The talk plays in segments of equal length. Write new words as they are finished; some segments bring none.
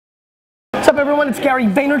What's up, everyone? It's Gary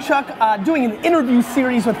Vaynerchuk doing an interview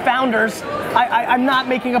series with founders. I'm not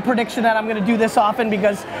making a prediction that I'm going to do this often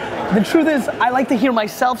because the truth is I like to hear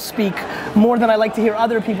myself speak more than I like to hear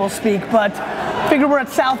other people speak, but figure we're at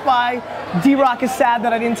South by. D-Rock is sad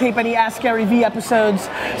that I didn't tape any Ask Gary V episodes,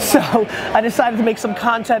 so I decided to make some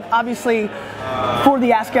content. Obviously, for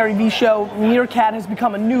the Ask Gary V show, Meerkat has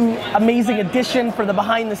become a new amazing addition for the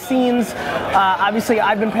behind the scenes. Obviously,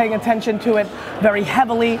 I've been paying attention to it very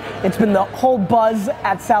heavily. It's been the whole buzz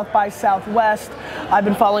at South by Southwest. I've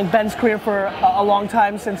been following Ben's career for a long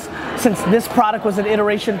time, since this product was an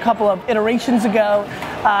iteration, couple of iterations ago.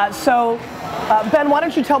 Ben, why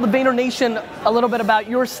don't you tell the Vayner Nation a little bit about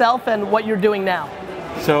yourself and what you're doing now?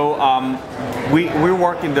 So we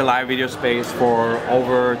work in the live video space for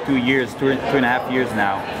over 2 years, two and a half years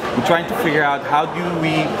now. We're trying to figure out how do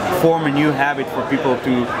we form a new habit for people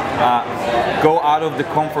to go out of the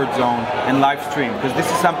comfort zone and live stream, because this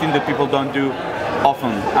is something that people don't do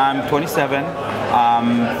often. I'm 27,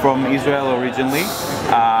 from Israel originally.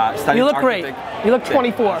 You look great. You look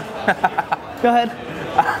 24. Go ahead.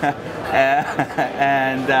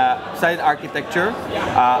 And studied architecture.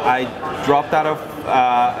 I dropped out of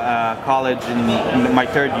college in my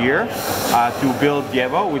third year to build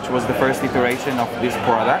Yevo, which was the first iteration of this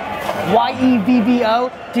product.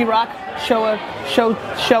 YEVVO. D-Rock,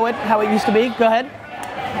 show it how it used to be. Go ahead.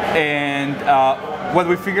 And what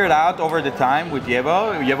we figured out over the time with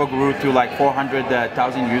Yevo grew to like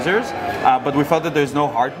 400,000 users, but we felt that there's no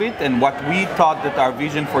heartbeat, and what we thought that our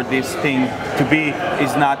vision for this thing to be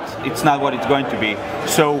is it's not what it's going to be.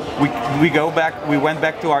 So we went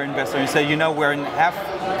back to our investor and said, you know, we're in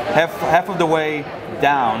half of the way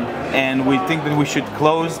down, and we think that we should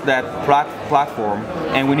close that platform,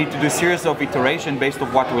 and we need to do a series of iteration based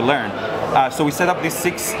on what we learned. So we set up this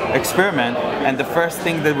 6 experiment, and the first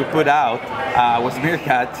thing that we put out was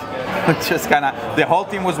Meerkat, which was the whole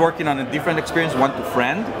team was working on a different experience, one to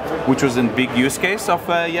friend, which was a big use case of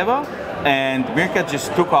Yevo. And Meerkat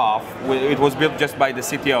just took off. It was built just by the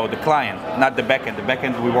CTO, the client, not the backend. The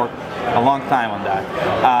backend, we worked a long time on that.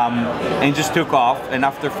 And it just took off, and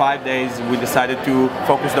after 5 days, we decided to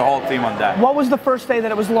focus the whole team on that. What was the first day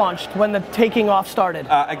that it was launched, when the taking off started?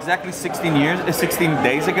 Exactly 16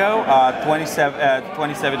 days ago,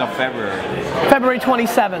 27th of February. February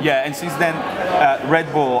 27th. Yeah, and since then,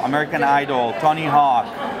 Red Bull, American Idol, Tony Hawk,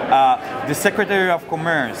 the Secretary of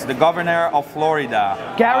Commerce, the Governor of Florida.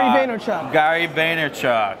 Gary Vaynerchuk. Gary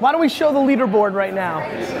Vaynerchuk. Why don't we show the leaderboard right now?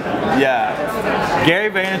 Yeah, Gary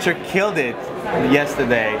Vaynerchuk killed it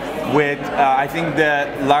yesterday with I think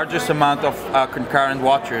the largest amount of concurrent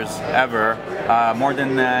watchers ever. More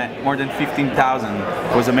than 15,000.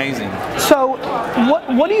 It was amazing. So,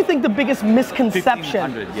 what do you think the biggest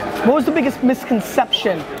misconception? 1,500, yeah. What was the biggest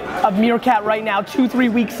misconception of Meerkat right now? 2-3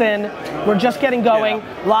 weeks in, we're just getting going.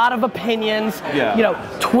 A lot of opinions. Yeah. You know,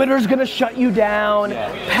 Twitter's gonna shut you down.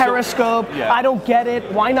 Yeah. Periscope. I don't get it.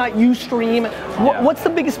 Why not Ustream? What's the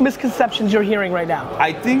biggest misconceptions you're hearing right now?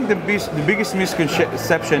 I think the biggest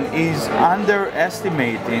misconception is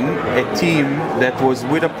underestimating a team that was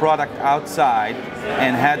with a product outside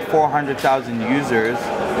and had 400,000 users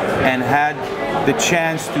and had the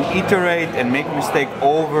chance to iterate and make mistake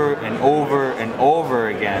over and over and over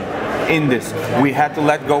again in this. We had to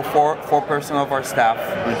let go 4% of our staff,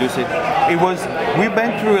 reduce it. We've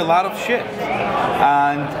been through a lot of shit.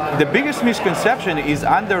 And the biggest misconception is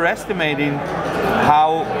underestimating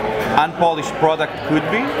how unpolished product could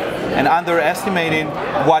be, and underestimating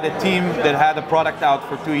what a team that had a product out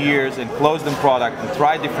for 2 years and closed the product and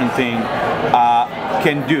tried different things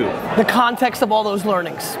can do. The context of all those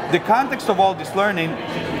learnings. The context of all this learning,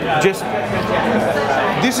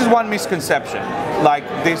 this is one misconception. Like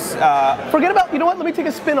this. Forget about, you know what, let me take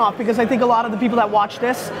a spin off, because I think a lot of the people that watch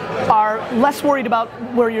this are less worried about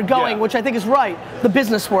where you're going, which I think is right, the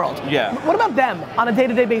business world. Yeah. What about them on a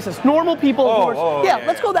day-to-day basis? Normal people who are,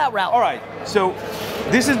 let's go that route. All right, so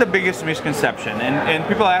this is the biggest misconception, and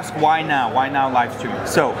people ask why now live streaming?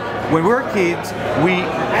 So when we were kids, we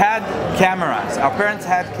had cameras, our parents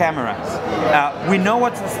had cameras. We know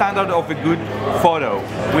what's the standard of a good photo.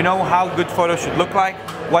 We know how good photo should look like,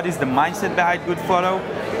 what is the mindset behind good photo,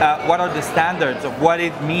 what are the standards of what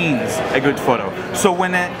it means a good photo. So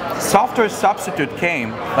when a software substitute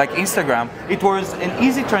came, like Instagram, it was an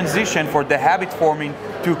easy transition for the habit forming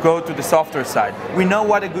to go to the software side. We know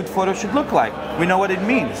what a good photo should look like. We know what it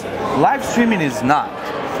means. Live streaming is not.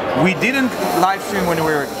 We didn't live stream when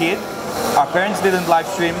we were a kid. Our parents didn't live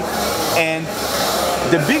stream. And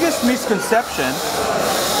the biggest misconception...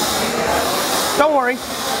 Don't worry,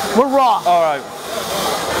 we're raw. All right.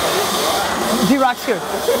 D-Rock's here.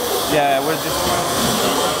 Yeah, we're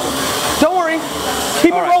just... Don't worry.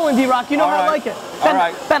 going, D-Rock. You know how I like it.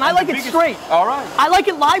 Ben, Ben, I like it straight. All right. I like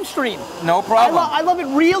it live stream. No problem. I love it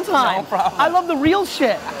real time. No problem. I love the real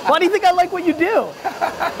shit. Why do you think I like what you do?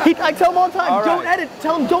 I tell him all the time, don't edit.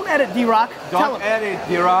 Tell him, don't edit, D-Rock. Don't edit,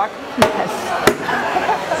 D-Rock.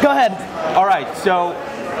 Yes. Go ahead. All right, so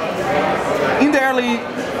in the early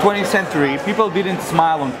 20th century, people didn't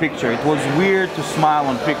smile on picture. It was weird to smile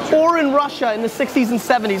on picture. Or in Russia in the 60s and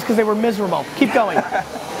 70s because they were miserable. Keep going.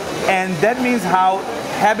 And that means how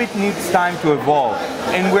habit needs time to evolve.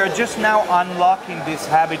 And we're just now unlocking this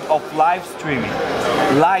habit of live streaming.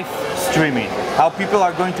 How people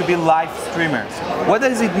are going to be live streamers. What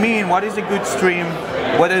does it mean? What is a good stream?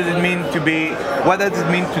 What does it mean to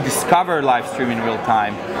discover live stream in real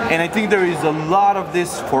time? And I think there is a lot of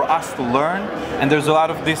this for us to learn, and there's a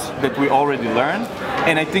lot of this that we already learned.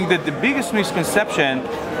 And I think that the biggest misconception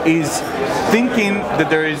is thinking that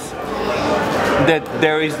there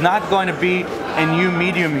is not going to be a new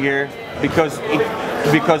medium here because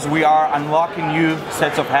we are unlocking new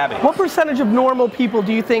sets of habits. What percentage of normal people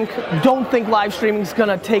do you think don't think live streaming is going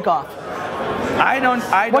to take off? I don't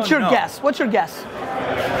know. What's your guess? What's your guess?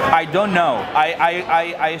 I don't know.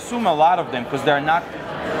 I assume a lot of them because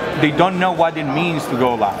they don't know what it means to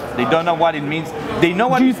go live. They don't know what it means. They know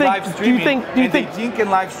what is live streaming, they think in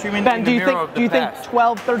live streaming in the mirror of the past. Do you think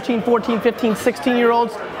 12, 13, 14, 15,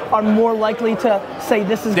 16-year-olds are more likely to say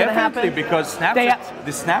this is going to happen? Definitely, because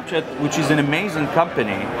Snapchat, which is an amazing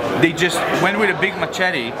company, they just went with a big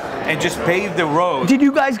machete and just paved the road. Did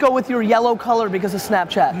you guys go with your yellow color because of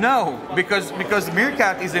Snapchat? No, because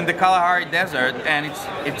Meerkat is in the Kalahari Desert and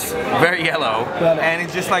it's very yellow, and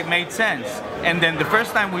it just like made sense. And then the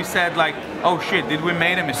first time we said like, oh shit, did we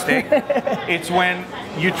make a mistake? It's when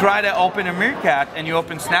you try to open a Meerkat and you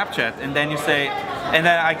open Snapchat, and then you say, and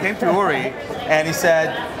then I came to Uri and I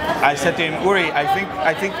said to him, Uri,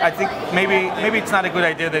 I think maybe it's not a good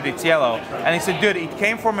idea that it's yellow. And he said, dude, it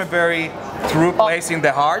came from a very true place in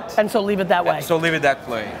the heart. And so leave it that way. So leave it that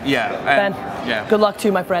way. Yeah. Ben, yeah. Good luck to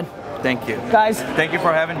you, my friend. Thank you. Guys. Thank you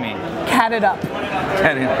for having me. Cat it up.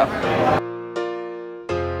 Cat it up.